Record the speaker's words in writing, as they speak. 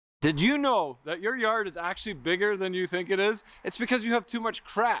Did you know that your yard is actually bigger than you think it is? It's because you have too much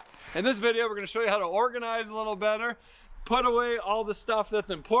crap. In this video, we're gonna show you how to organize a little better, put away all the stuff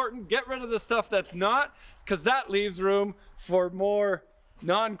that's important, get rid of the stuff that's not, because that leaves room for more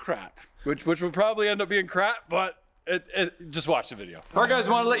non-crap, which will probably end up being crap, but just watch the video. All right, guys,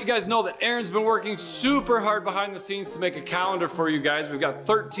 I want to let you guys know that Aaron's been working super hard behind the scenes to make a calendar for you guys. We've got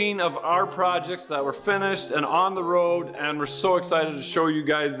 13 of our projects that were finished and on the road, and we're so excited to show you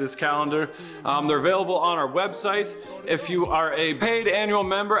guys this calendar. They're available on our website. If you are a paid annual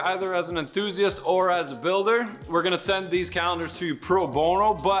member, either as an enthusiast or as a builder, we're gonna send these calendars to you pro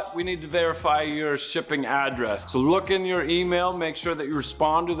bono, but we need to verify your shipping address. So look in your email, make sure that you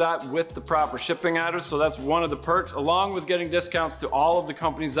respond to that with the proper shipping address. So that's one of the perks, along with getting discounts to all of the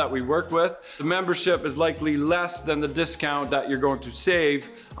companies that we work with. The membership is likely less than the discount that you're going to save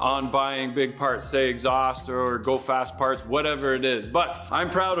on buying big parts, say exhaust or go fast parts, whatever it is. But I'm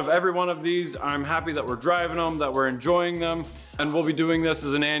proud of every one of these. I'm happy that we're driving them, that we're enjoying them, and we'll be doing this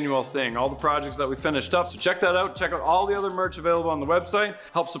as an annual thing. All the projects that we finished up, so check that out. Check out all the other merch available on the website.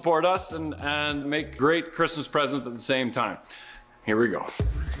 Help support us and make great Christmas presents at the same time. Here we go.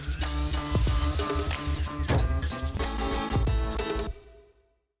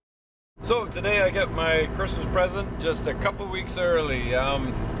 So today I get my Christmas present just a couple weeks early.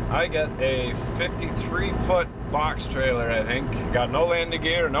 I get a 53-foot box trailer, I think. Got no landing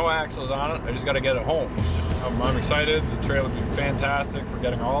gear, no axles on it. I just got to get it home. I'm excited. The trailer will be fantastic for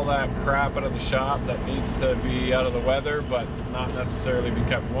getting all that crap out of the shop that needs to be out of the weather, but not necessarily be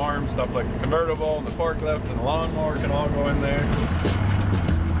kept warm. Stuff like the convertible, and the forklift, and the lawnmower can all go in there.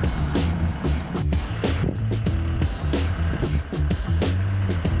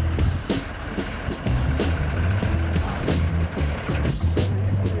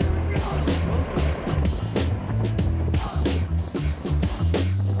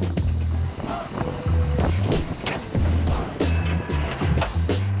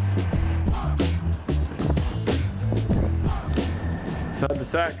 So I had to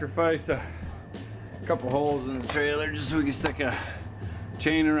sacrifice a couple holes in the trailer just so we can stick a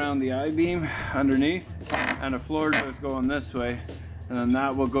chain around the I-beam underneath, and a floor joist going this way, and then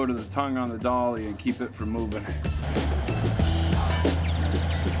that will go to the tongue on the dolly and keep it from moving.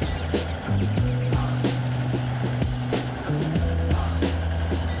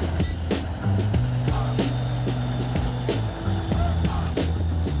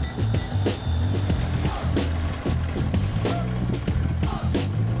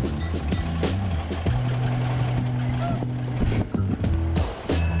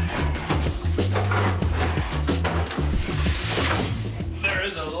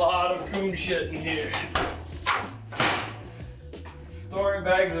 Shit in here. Storing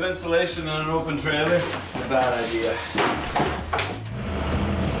bags of insulation on an open trailer, a bad idea.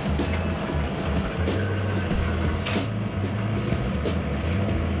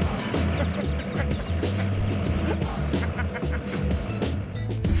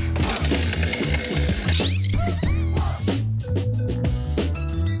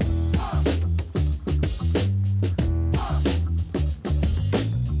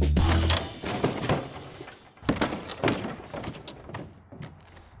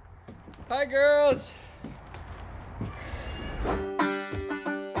 Hi girls!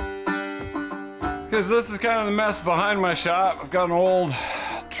 Because this is kind of the mess behind my shop. I've got an old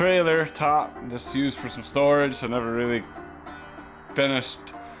trailer top just used for some storage. I never really finished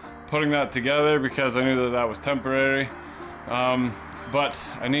putting that together because I knew that that was temporary. But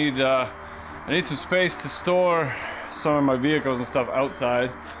I need some space to store some of my vehicles and stuff outside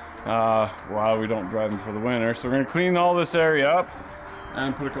while we don't drive them for the winter. So we're gonna clean all this area up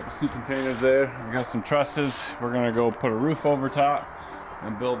and put a couple sea containers there. We got some trusses. We're gonna go put a roof over top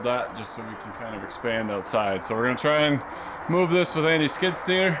and build that just so we can kind of expand outside. So we're gonna try and move this with Andy's skid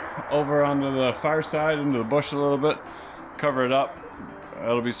steer over onto the far side into the bush a little bit, cover it up.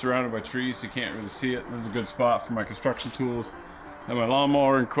 It'll be surrounded by trees, so you can't really see it. This is a good spot for my construction tools and my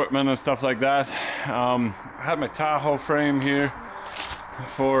lawnmower equipment and stuff like that. I had my Tahoe frame here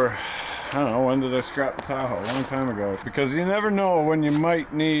for, I don't know, when did I scrap the Tahoe? A long time ago. Because you never know when you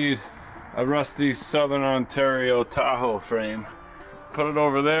might need a rusty Southern Ontario Tahoe frame. Put it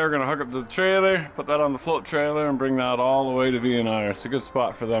over there, gonna hook up to the trailer, put that on the float trailer and bring that all the way to V&I. It's a good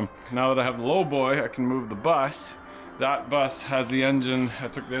spot for them. Now that I have the low boy, I can move the bus. That bus has the engine. I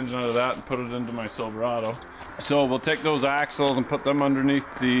took the engine out of that and put it into my Silverado. So we'll take those axles and put them underneath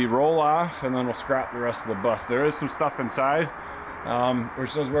the roll-off, and then we'll scrap the rest of the bus. There is some stuff inside,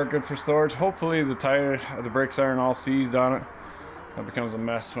 which does work good for storage. Hopefully the brakes aren't all seized on it. That becomes a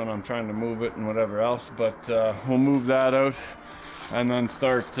mess when I'm trying to move it and whatever else, but we'll move that out. and then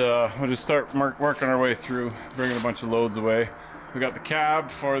we'll just start working our way through, bringing a bunch of loads away. We got the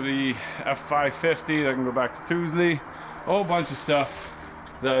cab for the F550 that can go back to Tuesday. A whole bunch of stuff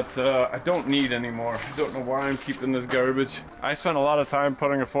that I don't need anymore. I don't know why I'm keeping this garbage. I spent a lot of time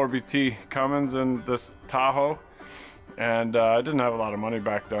putting a 4BT Cummins in this Tahoe, and I didn't have a lot of money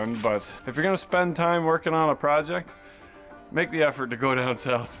back then, but if you're gonna spend time working on a project, make the effort to go down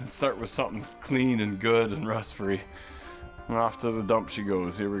south and start with something clean and good and rust-free. And off to the dump she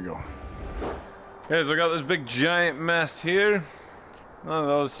goes. Here we go. Okay, so I got this big giant mess here. None of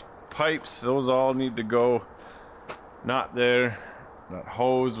those pipes, those all need to go. Not there. That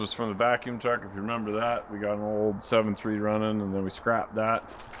hose was from the vacuum truck, if you remember that. We got an old 7.3 running, and then we scrapped that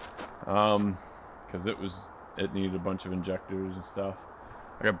because it needed a bunch of injectors and stuff.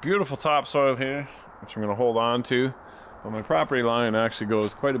 I got beautiful topsoil here, which I'm gonna hold on to, but my property line actually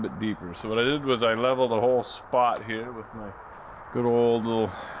goes quite a bit deeper. So what I did was I leveled a whole spot here with my good old little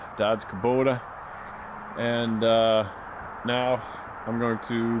Dad's Kubota, and now I'm going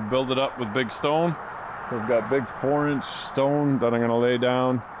to build it up with big stone. So I've got big 4-inch stone that I'm gonna lay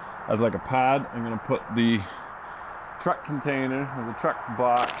down as like a pad. I'm gonna put the truck container or the truck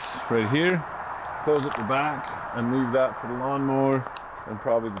box right here, close at the back, and leave that for the lawnmower and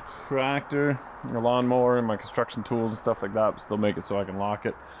probably the tractor, the lawnmower, and my construction tools and stuff like that, but still make it so I can lock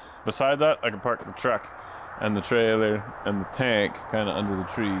it. Beside that, I can park the truck and the trailer and the tank kind of under the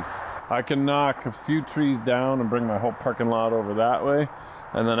trees. I can knock a few trees down and bring my whole parking lot over that way,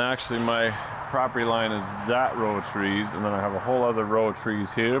 and then actually my property line is that row of trees, and then I have a whole other row of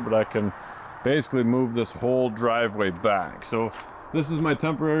trees here, but I can basically move this whole driveway back. So this is my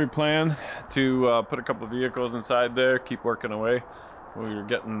temporary plan, to put a couple of vehicles inside there, keep working away. We're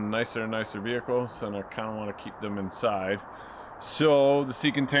getting nicer and nicer vehicles, and I kind of want to keep them inside. So the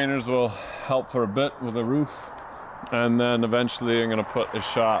sea containers will help for a bit with a roof, and then eventually I'm going to put a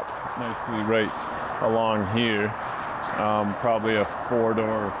shop nicely right along here. Probably a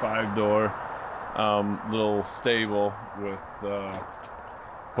 4-door or 5-door little stable with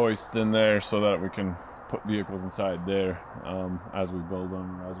hoists in there so that we can put vehicles inside there as we build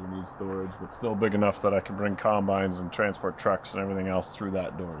them, as we need storage, but still big enough that I can bring combines and transport trucks and everything else through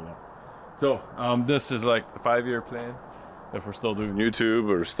that door. Yeah. So this is like the 5-year plan. If we're still doing YouTube,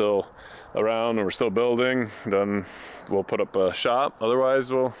 or still around, or we're still building, then we'll put up a shop. Otherwise,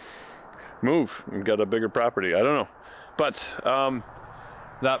 we'll move and get a bigger property. I don't know. But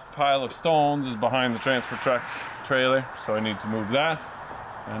that pile of stones is behind the transfer truck trailer, so I need to move that.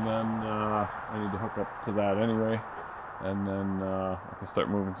 And then I need to hook up to that anyway. And then I can start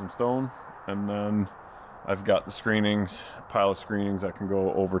moving some stones. And then I've got the screenings, pile of screenings that can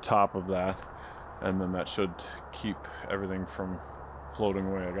go over top of that. And then that should keep everything from floating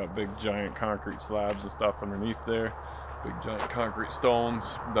away. I got big giant concrete slabs and stuff underneath there, big giant concrete stones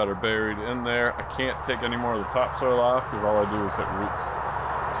that are buried in there. I can't take any more of the topsoil off because all I do is hit roots.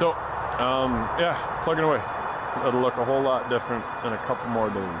 So yeah, plugging away. It'll look a whole lot different in a couple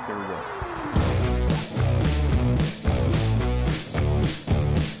more days. Here we go.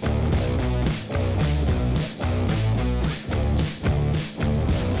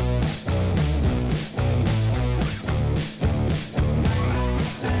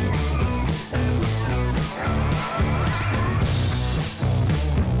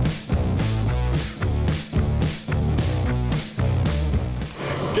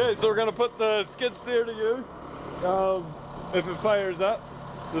 Okay, so we're gonna put the skid steer to use if it fires up.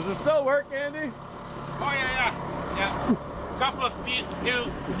 Does it still work, Andy? Oh yeah. A couple of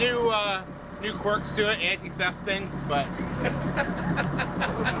new quirks to it, anti-theft things, but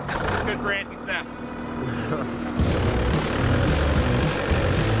good for anti-theft.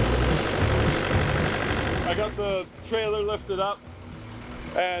 I got the trailer lifted up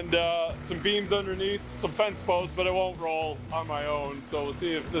and some beams underneath, some fence posts, but it won't roll on my own. So we'll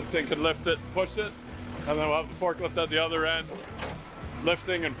see if this thing can lift it, push it, and then we'll have the forklift at the other end,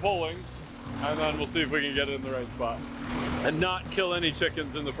 lifting and pulling, and then we'll see if we can get it in the right spot and not kill any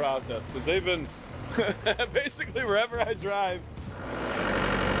chickens in the process, because they've been basically wherever I drive.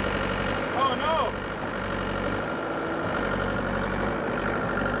 Oh no!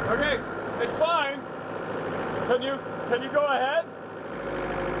 Okay, it's fine. Can you go ahead?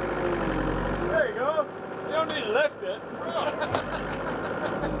 There you go. You don't need to lift it.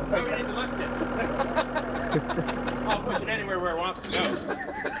 No, we need to lift it. I'll push it anywhere where it wants to go.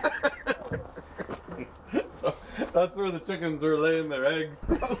 So that's where the chickens are laying their eggs,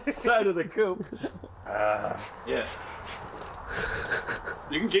 outside of the coop. Yeah.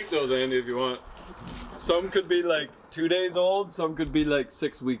 You can keep those, Andy, if you want. Some could be like 2 days old, some could be like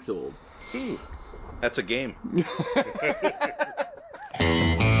 6 weeks old. Ooh, that's a game.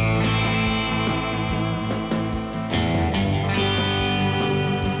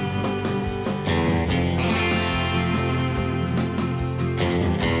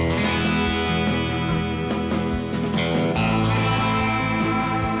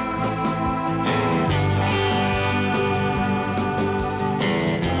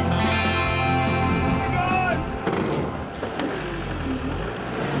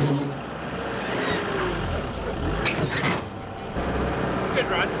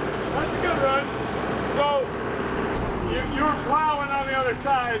 good run. That's a good run. So, you were plowing on the other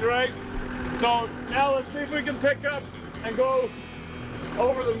side, right? So, now let's see if we can pick up and go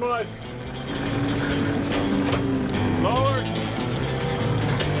over the mud. Lower.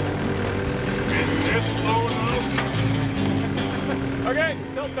 It's low enough. Okay,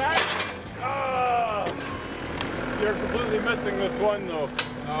 tilt back. Oh, you're completely missing this one though.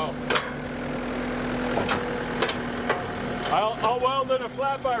 Oh. I'll weld in a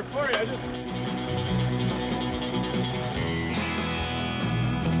flat bar for you.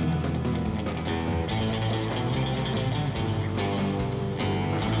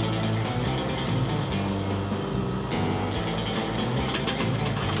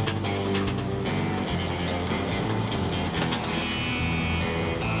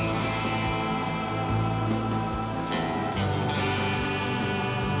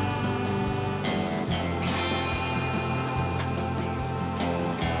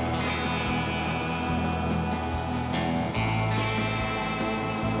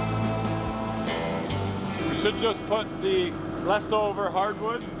 Should just put the leftover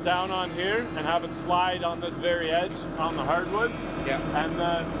hardwood down on here and have it slide on this very edge on the hardwood. Yeah. And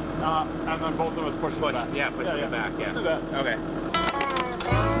then both of us push it back. Yeah, push it back. Yeah. Let's do that. Okay.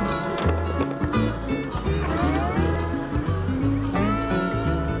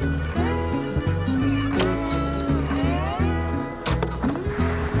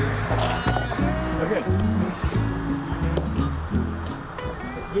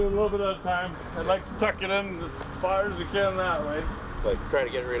 Do a little bit at a time. I'd like to tuck it in as far as we can that way. Like trying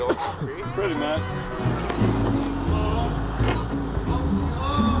to get rid of the tree? Pretty much.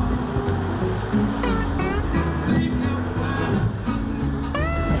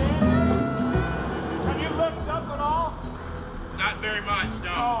 Can you lift up at all? Not very much,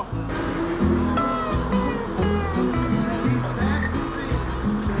 no. Oh.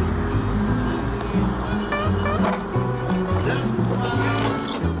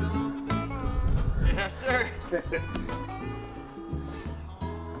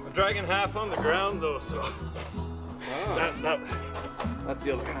 I'm dragging half on the ground though, so that's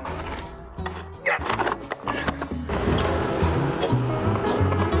the other half.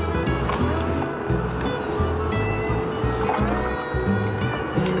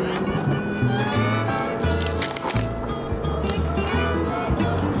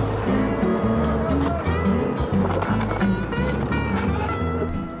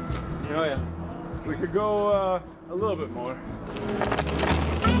 Oh yeah. We could go a little bit more.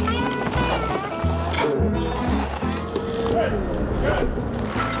 Good. Good.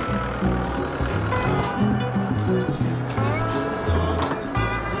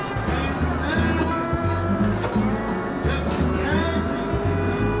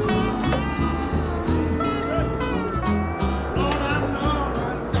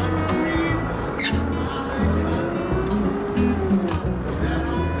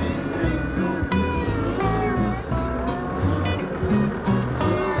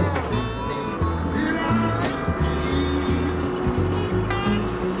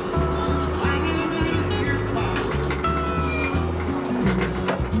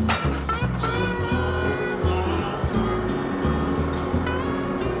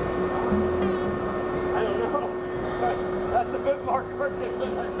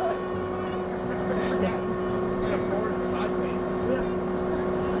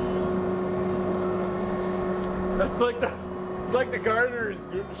 It's like the gardener's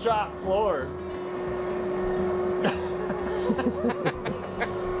shop floor.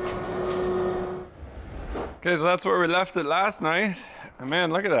 Okay, so that's where we left it last night. And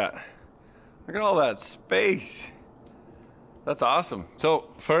man, look at that. Look at all that space. That's awesome. So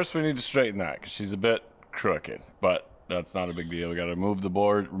first we need to straighten that because she's a bit crooked, but that's not a big deal. We got to remove the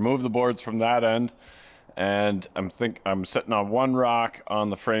boards from that end. And I'm sitting on one rock on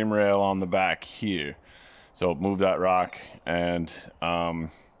the frame rail on the back here. So move that rock and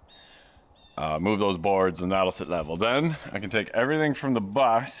move those boards and that'll sit level. Then I can take everything from the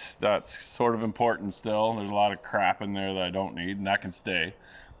bus that's sort of important still. There's a lot of crap in there that I don't need and that can stay.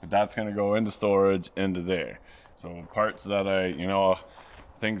 But that's gonna go into storage into there. So parts that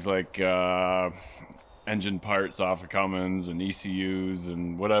things like engine parts off of Cummins and ECUs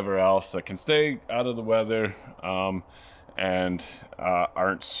and whatever else that can stay out of the weather and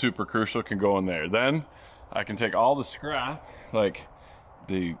aren't super crucial can go in there. Then I can take all the scrap, like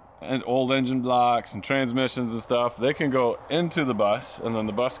the old engine blocks and transmissions and stuff, they can go into the bus, and then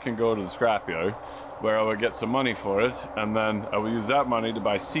the bus can go to the scrapyard where I would get some money for it, and then I will use that money to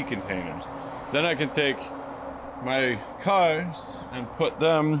buy sea containers. Then I can take my cars and put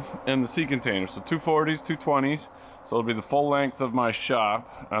them in the sea container. So 240s, 220s. So it'll be the full length of my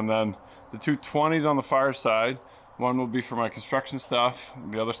shop. And then the 220s on the far side. One will be for my construction stuff.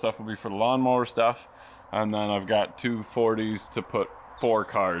 The other stuff will be for the lawnmower stuff. And then I've got 240s to put 4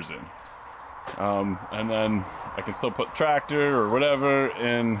 cars in. And then I can still put tractor or whatever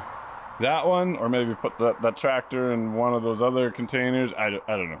in that one, or maybe put that tractor in one of those other containers. I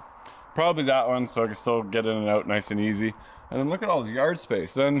don't know. Probably that one, so I can still get in and out nice and easy. And then look at all this yard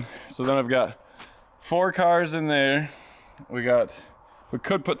space. So then I've got 4 cars in there. We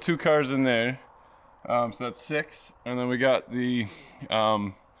could put 2 cars in there. So that's 6. And then we got the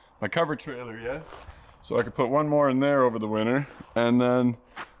my cover trailer, yeah. So I could put 1 more in there over the winter. And then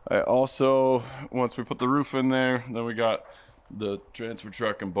I also, once we put the roof in there, then we got the transfer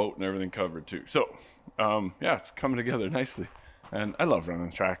truck and boat and everything covered too. So yeah, it's coming together nicely. And I love running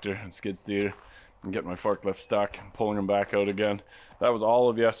the tractor and skid steer and getting my forklift stuck and pulling them back out again. That was all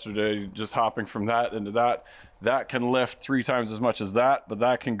of yesterday, just hopping from that into that. That can lift 3 times as much as that, but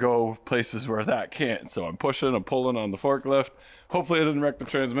that can go places where that can't. So I'm pushing and pulling on the forklift. Hopefully I didn't wreck the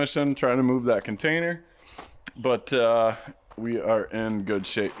transmission trying to move that container. But we are in good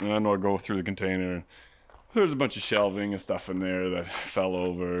shape. And then I'll go through the container. There's a bunch of shelving and stuff in there that fell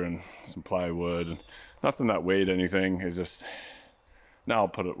over, and some plywood, and nothing that weighed anything. It's just, now I'll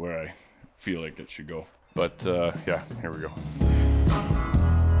put it where I feel like it should go. But yeah, here we go.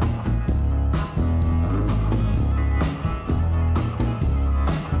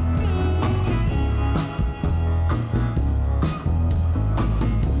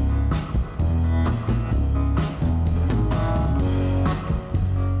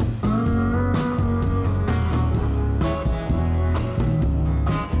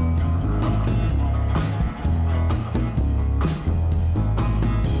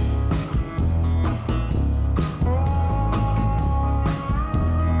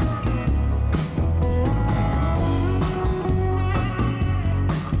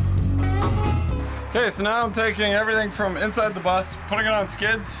 Okay, so now I'm taking everything from inside the bus, putting it on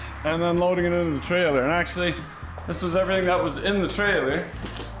skids, and then loading it into the trailer. And actually, this was everything that was in the trailer,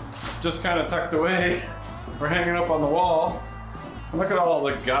 just kind of tucked away. We're hanging up on the wall. And look at all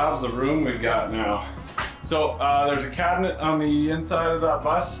the gobs of room we've got now. So there's a cabinet on the inside of that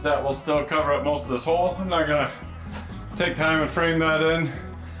bus that will still cover up most of this hole. I'm not gonna take time and frame that in.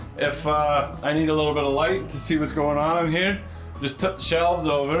 If I need a little bit of light to see what's going on in here, just tip the shelves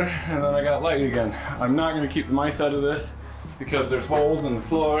over and then I got light again. I'm not gonna keep the mice out of this because there's holes in the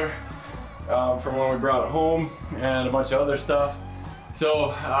floor from when we brought it home and a bunch of other stuff.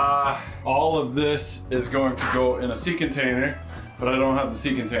 So all of this is going to go in a sea container, but I don't have the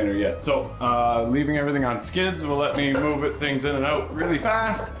sea container yet. So leaving everything on skids will let me move things in and out really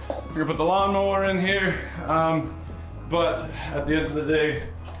fast. We're gonna put the lawnmower in here, but at the end of the day,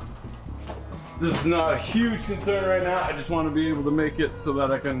 this is not a huge concern right now. I just want to be able to make it so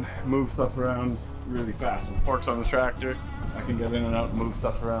that I can move stuff around really fast. With forks on the tractor, I can get in and out and move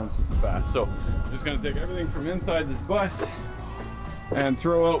stuff around super fast. So I'm just gonna take everything from inside this bus and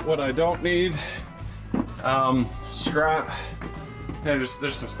throw out what I don't need. Scrap. And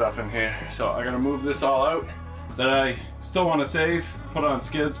there's some stuff in here. So I'm gonna move this all out that I still want to save, put on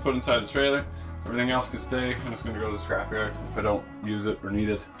skids, put inside the trailer. Everything else can stay. I'm just gonna go to the scrapyard if I don't use it or need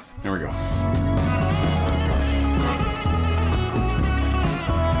it. There we go.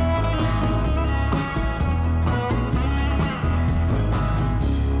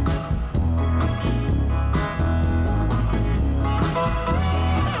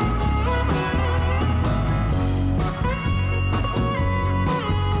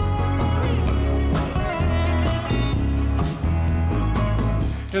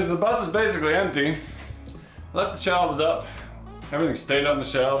 Because the bus is basically empty. Left the shelves up. Everything stayed on the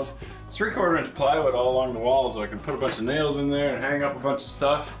shelves. It's 3/4 inch plywood all along the walls, so I can put a bunch of nails in there and hang up a bunch of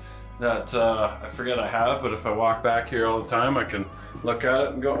stuff that I forget I have, but if I walk back here all the time, I can look at it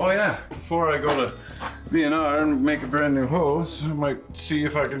and go, oh yeah, before I go to B&R and make a brand new hose, I might see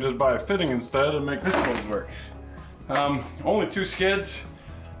if I can just buy a fitting instead and make this hose work. Only 2 skids.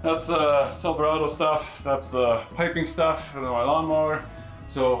 That's Silverado stuff, that's the piping stuff for my lawnmower.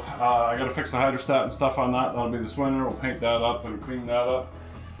 So I gotta fix the hydrostat and stuff on that. That'll be this winter. We'll paint that up and clean that up.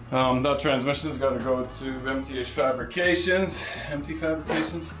 That transmission's gotta go to MT Fabrications.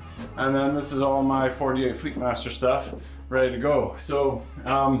 And then this is all my 48 Fleetmaster stuff ready to go. So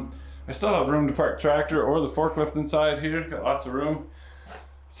I still have room to park the tractor or the forklift inside here. Got lots of room.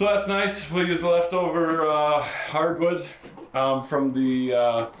 So that's nice. We'll use the leftover hardwood from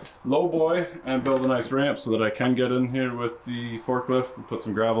the low boy and build a nice ramp so that I can get in here with the forklift and put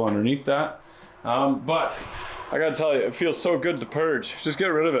some gravel underneath that. But I gotta tell you, it feels so good to purge. Just get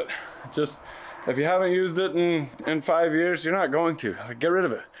rid of it. Just, if you haven't used it in 5 years, you're not going to. Like, get rid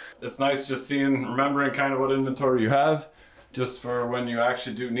of it. It's nice just remembering kind of what inventory you have, just for when you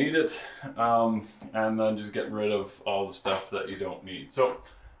actually do need it, and then just getting rid of all the stuff that you don't need. So,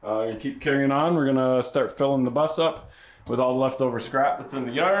 I'm gonna keep carrying on. We're gonna start filling the bus up with all the leftover scrap that's in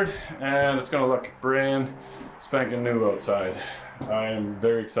the yard, and it's gonna look brand spanking new outside. I am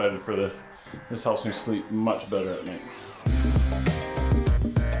very excited for this. This helps me sleep much better at night.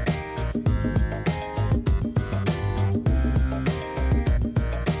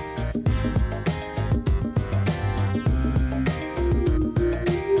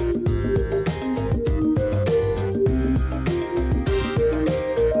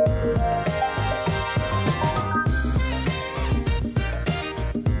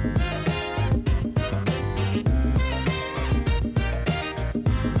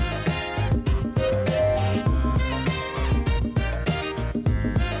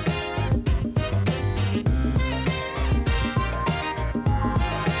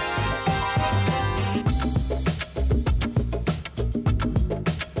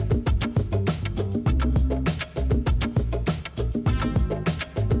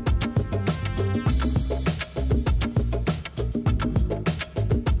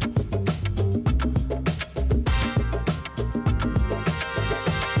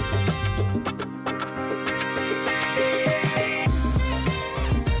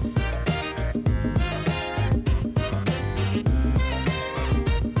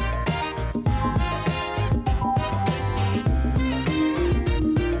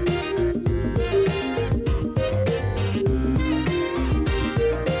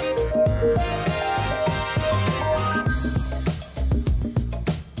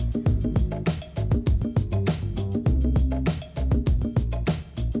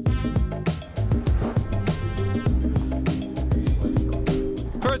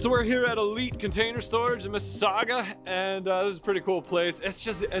 So we're here at Elite Container Storage in Mississauga, and this is a pretty cool place. It's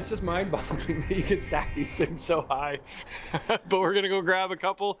just mind-boggling that you can stack these things so high. But we're gonna go grab a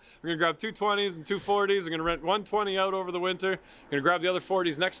couple. We're gonna grab 2 20s and 2 40s. We're gonna rent 1 20 out over the winter. We're gonna grab the other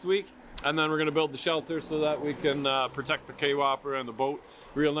 40s next week, and then we're gonna build the shelter so that we can protect the K-Whopper and the boat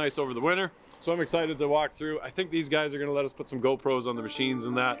real nice over the winter. So I'm excited to walk through. I think these guys are gonna let us put some GoPros on the machines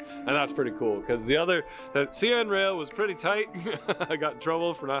and that's pretty cool, because the CN rail was pretty tight. I got in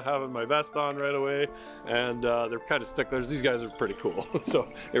trouble for not having my vest on right away, and they're kind of sticklers. These guys are pretty cool.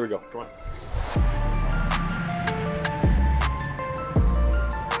 So here we go, come on.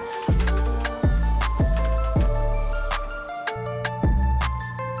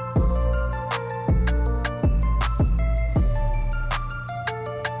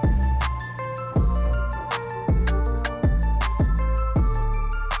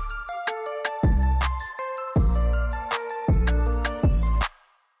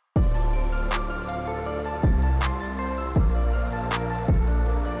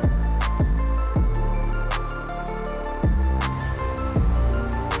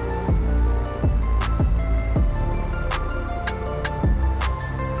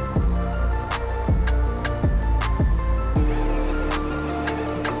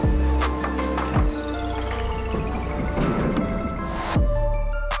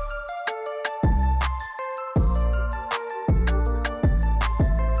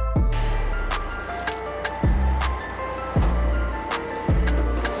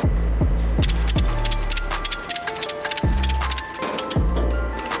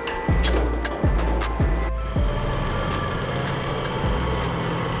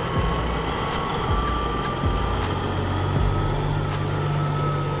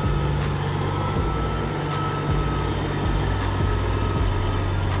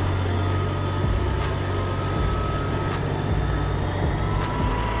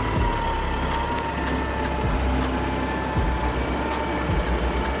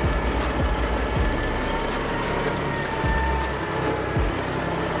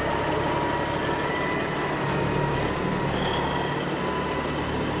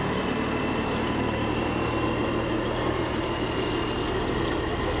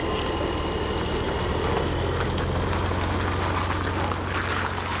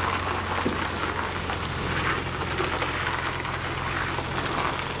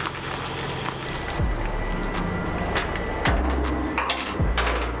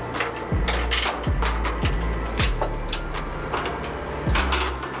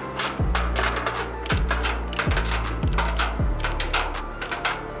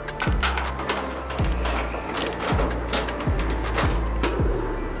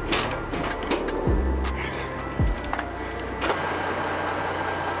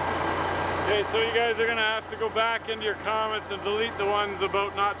 guys are gonna have to go back into your comments and delete the ones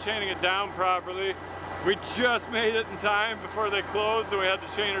about not chaining it down properly. We just made it in time before they closed, and we had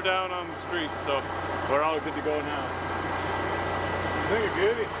to chain her down on the street, so we're all good to go now. I think a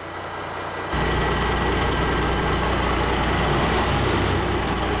beauty.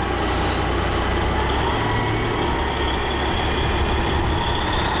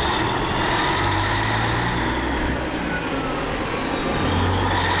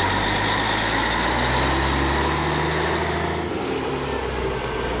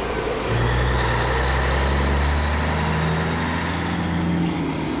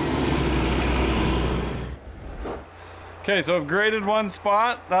 Okay, so I've graded one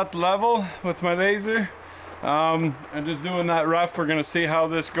spot, that's level with my laser. And just doing that rough, we're gonna see how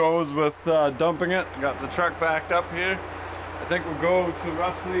this goes with dumping it. Got the truck backed up here. I think we'll go to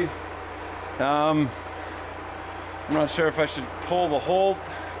roughly, I'm not sure if I should pull the whole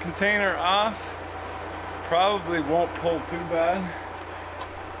container off. Probably won't pull too bad.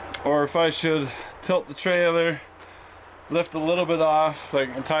 Or if I should tilt the trailer, lift a little bit off,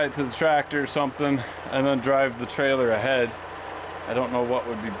 like tie it to the tractor or something, and then drive the trailer ahead. I don't know what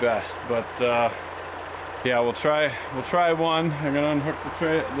would be best, but yeah, we'll try one. I'm gonna unhook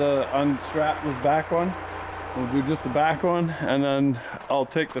unstrap this back one. We'll do just the back one, and then I'll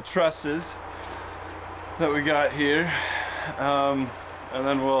take the trusses that we got here, and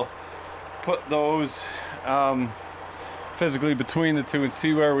then we'll put those physically between the two and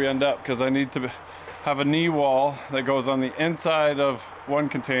see where we end up, because I need to have a knee wall that goes on the inside of one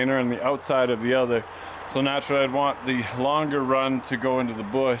container and the outside of the other. So naturally I'd want the longer run to go into the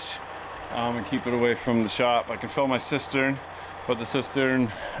bush and keep it away from the shop. I can fill my cistern, but the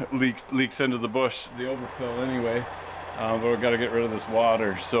cistern leaks into the bush, the overfill anyway. But we've got to get rid of this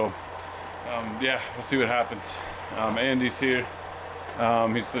water. So yeah, we'll see what happens. Andy's here.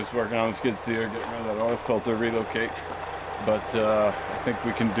 He's just working on the skid steer, getting rid of that oil filter, relocate. But I think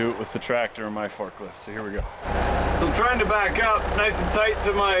we can do it with the tractor and my forklift, so here we go. So I'm trying to back up nice and tight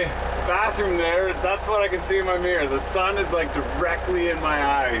to my bathroom there. That's what I can see in my mirror. The sun is like directly in my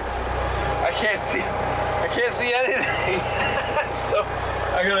eyes. I can't see anything. So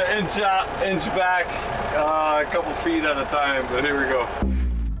I gotta inch up, inch back a couple feet at a time, but here we go.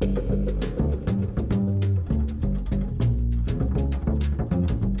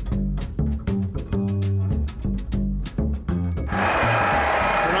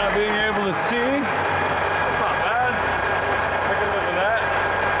 See? That's not bad. I can live with that.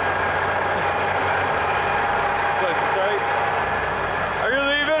 It's nice and tight. Are you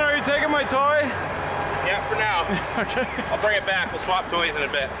leaving? Are you taking my toy? Yeah, for now. Okay. I'll bring it back. We'll swap toys in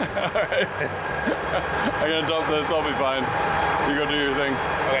a bit. Alright. I'm gonna dump this. I'll be fine. You go do your thing.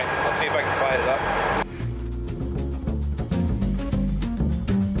 Okay. I'll see if I can slide it up.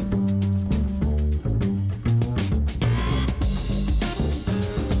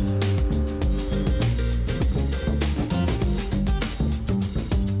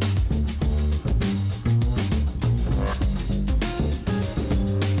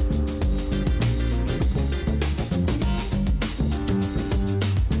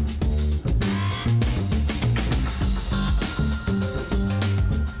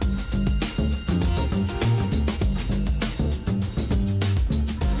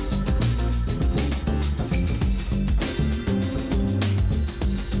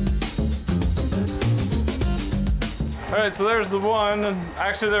 Alright, so there's the one, and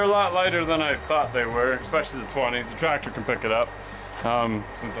actually they're a lot lighter than I thought they were, especially the 20s. The tractor can pick it up,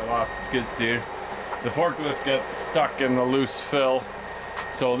 since I lost the skid steer. The forklift gets stuck in the loose fill,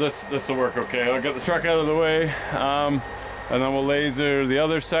 so this will work okay. I'll get the truck out of the way, and then we'll laser the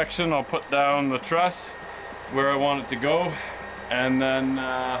other section. I'll put down the truss where I want it to go, and then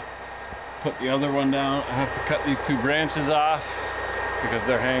put the other one down. I have to cut these two branches off because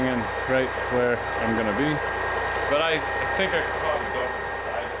they're hanging right where I'm gonna be. But I think I could probably go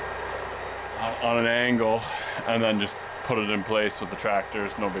inside on an angle and then just put it in place with the tractor.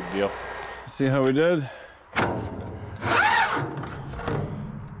 It's no big deal. See how we did?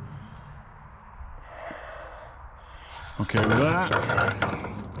 Okay with that.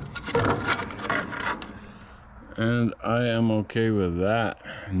 And I am okay with that.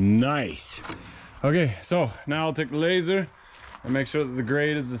 Nice. Okay, so now I'll take the laser and make sure that the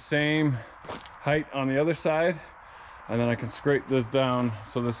grade is the same height on the other side. And then I can scrape this down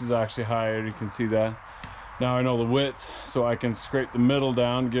so this is actually higher. You can see that. Now I know the width, so I can scrape the middle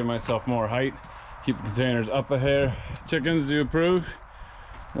down, give myself more height, keep the containers up a hair. Chickens, do you approve?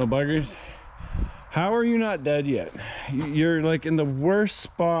 No buggers? How are you not dead yet? You're like in the worst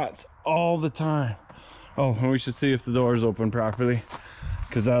spots all the time. Oh, and we should see if the door is open properly.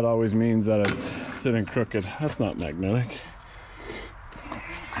 because that always means that it's sitting crooked. That's not magnetic.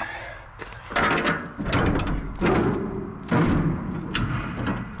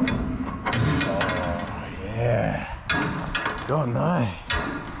 Oh yeah, so nice.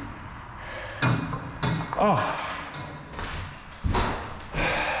 Oh,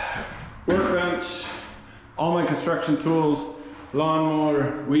 workbench, all my construction tools,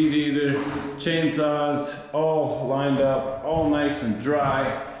 lawnmower, weed eater, chainsaws, all lined up, all nice and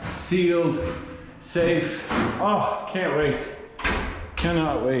dry, sealed, safe. Oh, can't wait.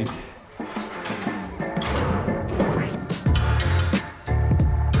 Cannot wait.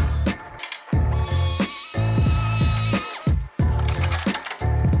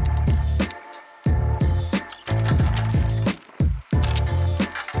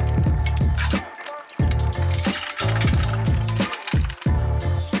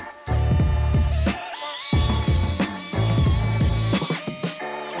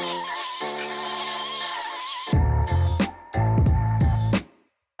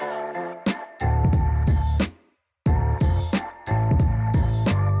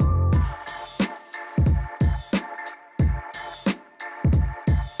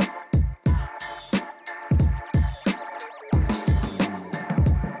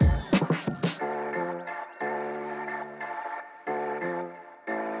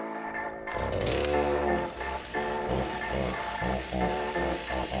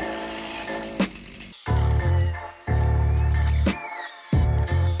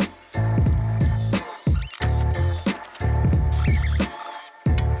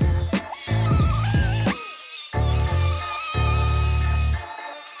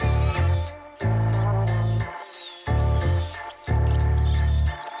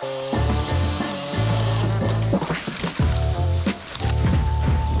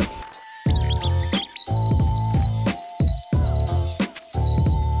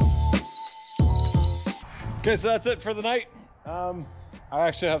 Okay, so that's it for the night. I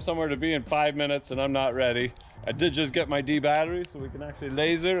actually have somewhere to be in 5 minutes and I'm not ready. I did just get my D battery so we can actually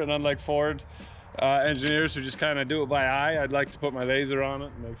laser, and unlike Ford engineers who just kind of do it by eye, I'd like to put my laser on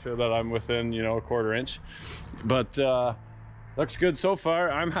it and make sure that I'm within, you know, a 1/4 inch. But looks good so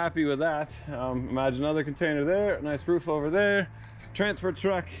far. I'm happy with that. Imagine another container there, a nice roof over there, transport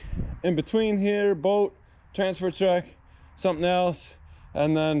truck in between here, boat, transport truck, something else.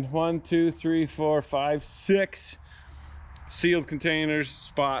 And then 1, 2, 3, 4, 5, 6 sealed containers,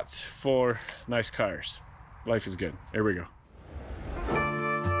 spots for nice cars. Life is good. Here we go.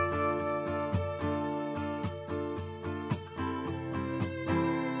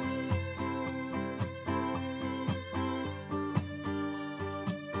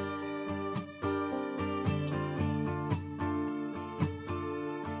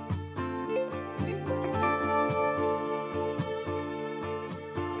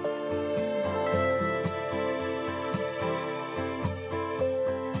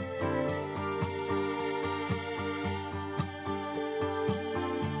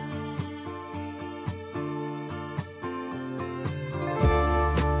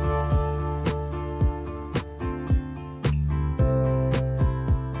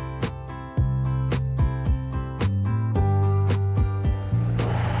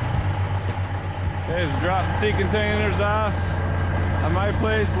 Just dropped the sea containers off at my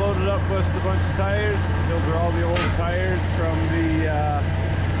place, loaded up with a bunch of tires. Those are all the old tires from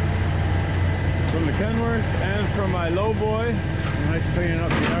the Kenworth and from my lowboy. Nice cleaning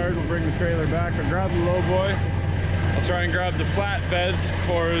up the yard. We'll bring the trailer back. I'll grab the lowboy. I'll try and grab the flatbed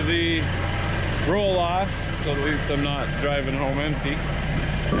for the roll off, so at least I'm not driving home empty.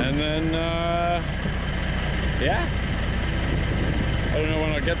 And then, yeah. I don't know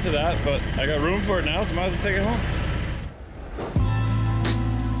when I'll get to that, but I got room for it now, so might as well take it home.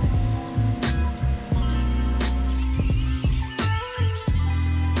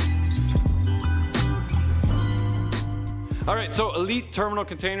 All right, so Elite Terminal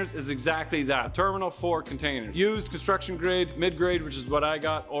Containers is exactly that. Terminal for containers. Used construction grade, mid-grade, which is what I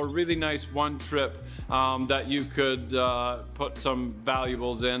got, or really nice one trip that you could put some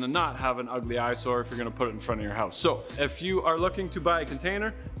valuables in and not have an ugly eyesore if you're gonna put it in front of your house. So if you are looking to buy a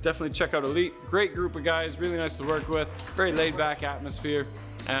container, definitely check out Elite. Great group of guys, really nice to work with, very laid back atmosphere,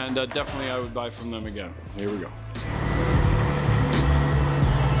 and definitely I would buy from them again. Here we go.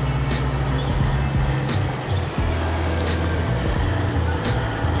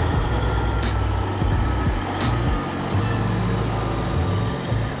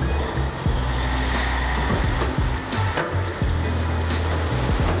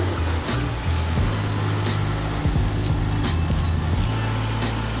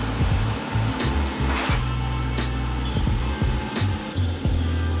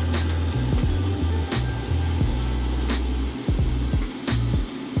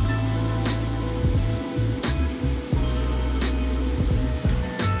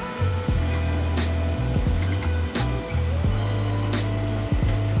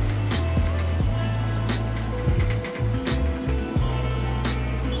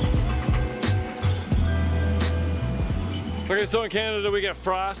 So in Canada we get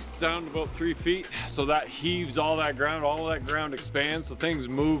frost down to about 3 feet, so that heaves all that ground expands, so things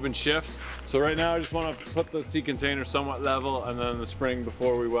move and shift. So right now I just want to put the sea container somewhat level, and then in the spring,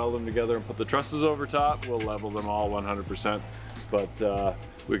 before we weld them together and put the trusses over top, we'll level them all 100%. But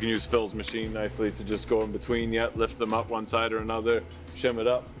we can use Phil's machine nicely to just go in between yet, lift them up one side or another, shim it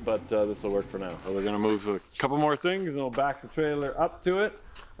up, but this will work for now. So we're gonna move a couple more things and we'll back the trailer up to it.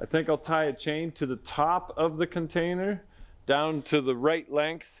 I think I'll tie a chain to the top of the container, down to the right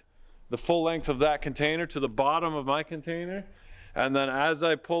length, the full length of that container to the bottom of my container. And then as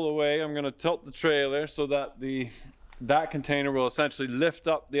I pull away, I'm gonna tilt the trailer so that that container will essentially lift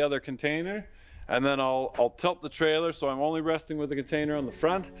up the other container. And then I'll tilt the trailer so I'm only resting with the container on the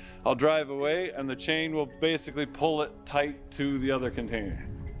front. I'll drive away and the chain will basically pull it tight to the other container.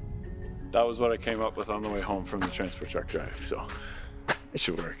 That was what I came up with on the way home from the transport truck drive. So it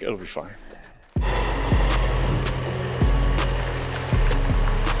should work, it'll be fine.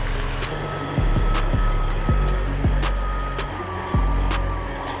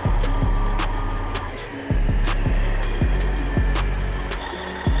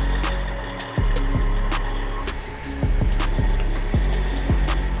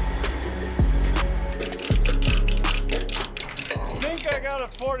 I got a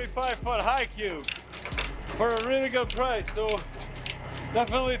 45-foot high cube for a really good price, so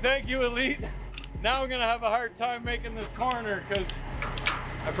definitely thank you, Elite. Now I'm gonna have a hard time making this corner because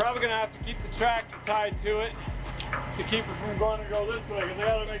I'm probably gonna have to keep the tractor tied to it to keep it from going to go this way, because I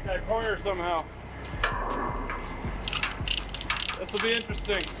gotta make that corner somehow. This will be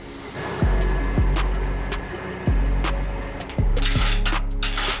interesting.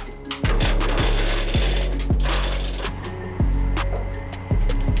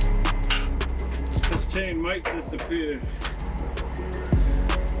 Chain might disappear.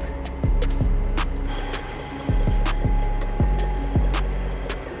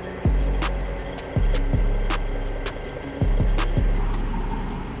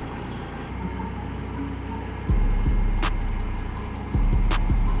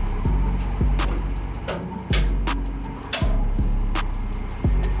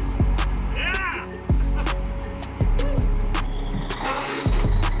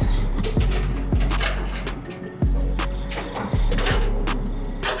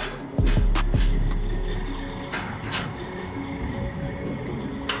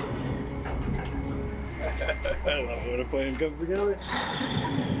 I love when a plan comes together.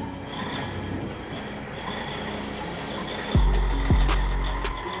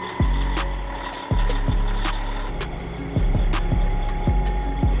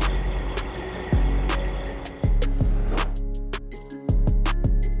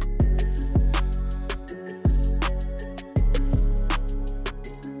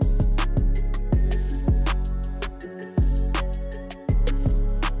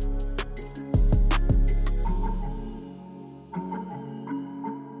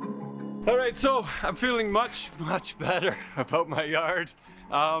 Alright, so I'm feeling much better about my yard.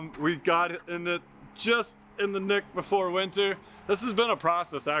 We got it just in the nick before winter. This has been a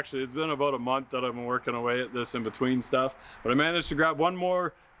process actually. It's been about a month that I've been working away at this in between stuff. But I managed to grab one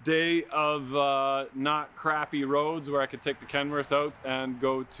more day of not crappy roads where I could take the Kenworth out and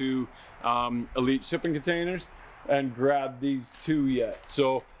go to Elite shipping containers and grab these two yet.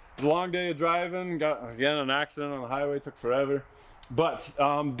 So it was a long day of driving, got again an accident on the highway, took forever. But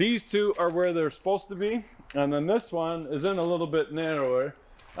these two are where they're supposed to be, and then this one is in a little bit narrower,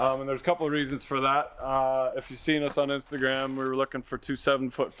 and there's a couple of reasons for that. If you've seen us on Instagram, we were looking for two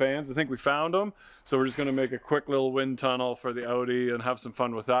 7-foot fans. I think we found them, so we're just going to make a quick little wind tunnel for the Audi and have some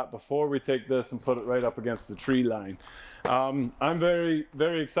fun with that before we take this and put it right up against the tree line. I'm very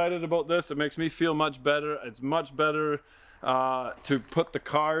excited about this. It makes me feel much better. It's much better to put the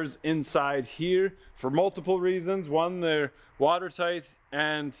cars inside here for multiple reasons. One, they're watertight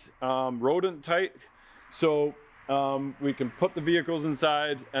and rodent tight, so we can put the vehicles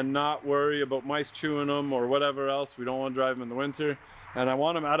inside and not worry about mice chewing them or whatever else. We don't want to drive them in the winter, and I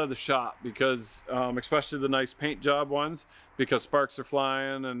want them out of the shop because especially the nice paint job ones, because sparks are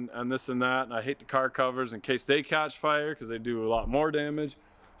flying and this and that, and I hate the car covers in case they catch fire because they do a lot more damage.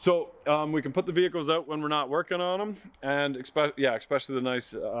 So we can put the vehicles out when we're not working on them, and especially the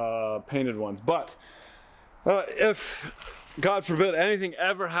nice painted ones. But if, God forbid, anything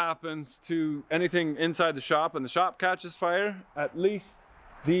ever happens to anything inside the shop and the shop catches fire, at least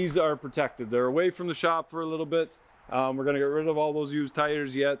these are protected. They're away from the shop for a little bit. We're gonna get rid of all those used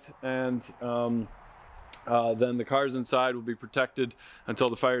tires yet, and then the cars inside will be protected until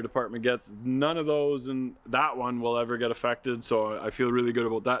the fire department gets. None of those in that one will ever get affected, so I feel really good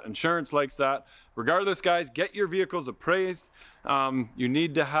about that. Insurance likes that. Regardless, guys, get your vehicles appraised. You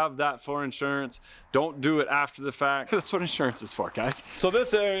need to have that for insurance. Don't do it after the fact. That's what insurance is for, guys. So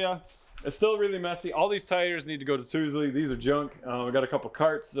this area is still really messy. All these tires need to go to Tuesday. These are junk. I got a couple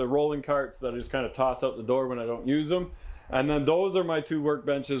carts, the rolling carts that I just kind of toss out the door when I don't use them. And then those are my 2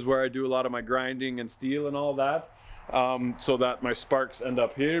 workbenches where I do a lot of my grinding and steel and all that, so that my sparks end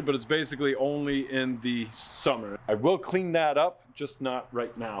up here, but it's basically only in the summer. I will clean that up, just not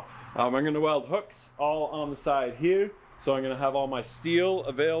right now. I'm gonna weld hooks all on the side here, so I'm gonna have all my steel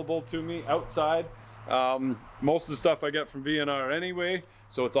available to me outside. Most of the stuff I get from V&R anyway,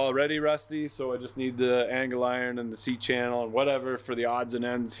 so it's already rusty, so I just need the angle iron and the C-channel and whatever for the odds and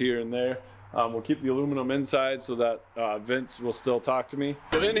ends here and there. We'll keep the aluminum inside so that Vince will still talk to me.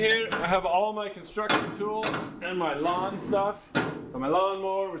 But in here, I have all my construction tools and my lawn stuff. So my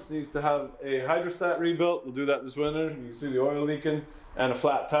lawnmower, which needs to have a hydrostat rebuilt. We'll do that this winter. You can see the oil leaking and a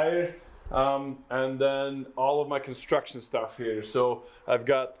flat tire. And then all of my construction stuff here. So I've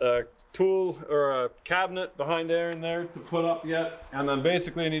got a tool or a cabinet behind there and there to put up yet. And then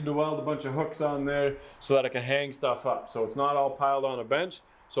basically I need to weld a bunch of hooks on there so that I can hang stuff up. So it's not all piled on a bench.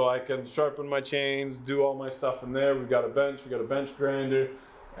 So I can sharpen my chains, do all my stuff in there. We've got a bench, we've got a bench grinder,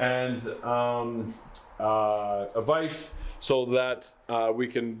 and a vise, so that we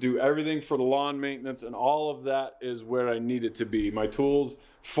can do everything for the lawn maintenance, and all of that is where I need it to be. My tools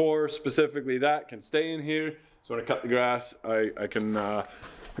for specifically that can stay in here, so when I cut the grass, I can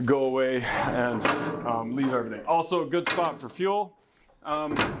go away and leave everything. Also a good spot for fuel,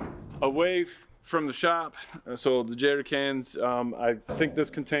 away from the shop. So the jerry cans, I think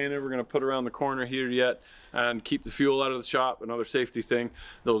this container we're gonna put around the corner here yet and keep the fuel out of the shop. Another safety thing,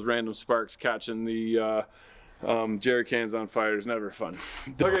 those random sparks catching the jerry cans on fire is never fun.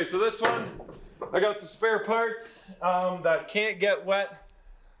 Okay, so this one, I got some spare parts that can't get wet.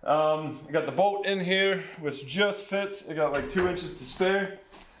 I got the boat in here, which just fits. I got like 2 inches to spare.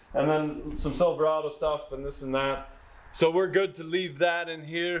 And then some Silverado stuff and this and that. So we're good to leave that in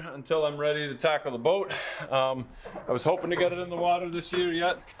here until I'm ready to tackle the boat. I was hoping to get it in the water this year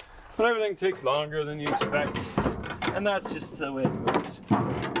yet, but everything takes longer than you expect. And that's just the way it moves.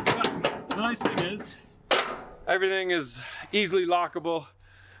 But the nice thing is, everything is easily lockable.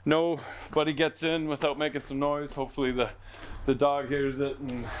 Nobody gets in without making some noise. Hopefully the dog hears it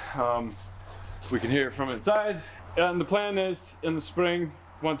and we can hear it from inside. And the plan is, in the spring,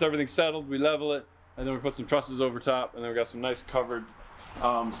 once everything's settled, we level it, and then we put some trusses over top, and then we got some nice covered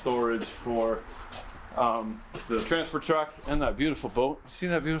storage for the transport truck and that beautiful boat. See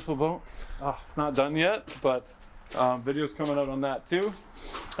that beautiful boat? Oh, it's not done yet, but video's coming out on that too.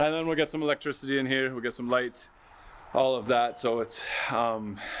 And then we'll get some electricity in here, we'll get some lights, all of that, so it's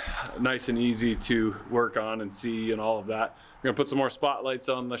nice and easy to work on and see and all of that. We're gonna put some more spotlights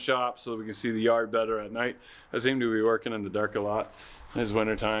on the shop so we can see the yard better at night. I seem to be working in the dark a lot. It's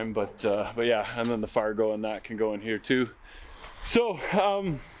winter time, but yeah, and then the Fargo and that can go in here too. So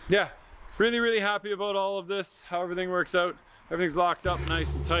yeah, really happy about all of this, how everything works out. Everything's locked up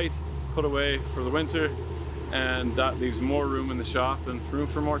nice and tight, put away for the winter, and that leaves more room in the shop and room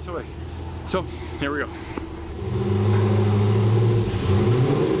for more toys. So here we go.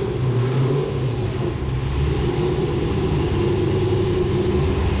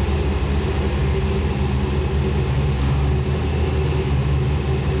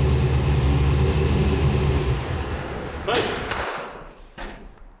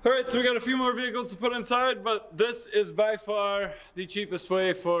 So we got a few more vehicles to put inside, but this is by far the cheapest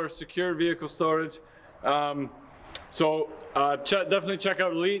way for secure vehicle storage. Definitely check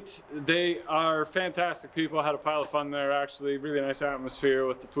out Elite. They are fantastic people. I had a pile of fun there actually. Really nice atmosphere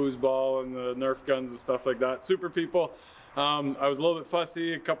with the foosball and the Nerf guns and stuff like that. Super people. I was a little bit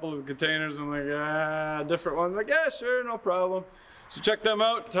fussy, a couple of containers, I'm like, different ones. Like, yeah, sure, no problem. So check them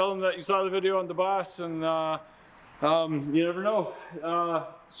out. Tell them that you saw the video on the boss, and you never know.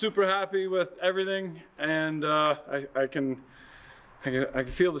 Super happy with everything, and I can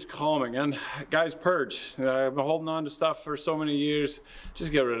feel this calming. And guys, purge. I've been holding on to stuff for so many years.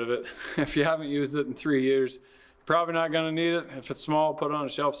 Just get rid of it. If you haven't used it in 3 years, you're probably not gonna need it. If it's small, put it on a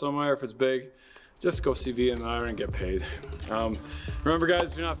shelf somewhere. If it's big, just go see V&R and get paid. Remember guys,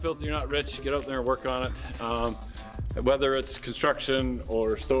 if you're not filthy, you're not rich. Get out there and work on it. Whether it's construction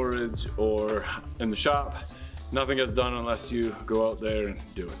or storage or in the shop, nothing gets done unless you go out there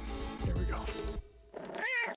and do it. Here we go.